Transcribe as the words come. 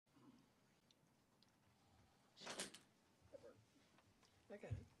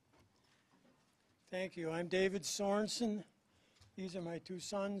Second. Thank you. I'm David Sorenson. These are my two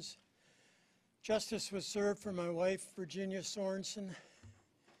sons. Justice was served for my wife, Virginia Sorenson,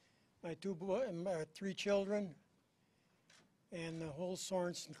 my three children, and the whole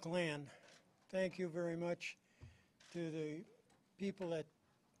Sorenson clan. Thank you very much to the people that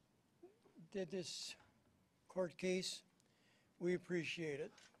did this court case. We appreciate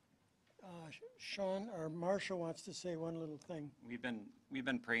it. Sean, or Marcia wants to say one little thing. We've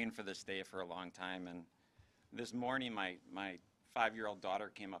been praying for this day for a long time, and this morning my 5-year-old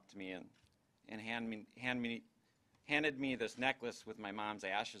daughter came up to me and handed me this necklace with my mom's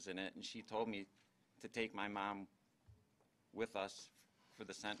ashes in it, and she told me to take my mom with us for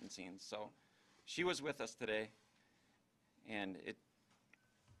the sentencing. So she was with us today, and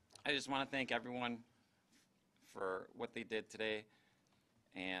I just want to thank everyone for what they did today.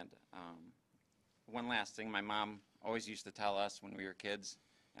 And one last thing, my mom always used to tell us when we were kids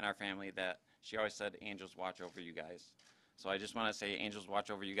in our family that she always said, angels watch over you guys. So I just want to say angels watch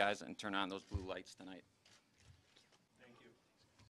over you guys and turn on those blue lights tonight.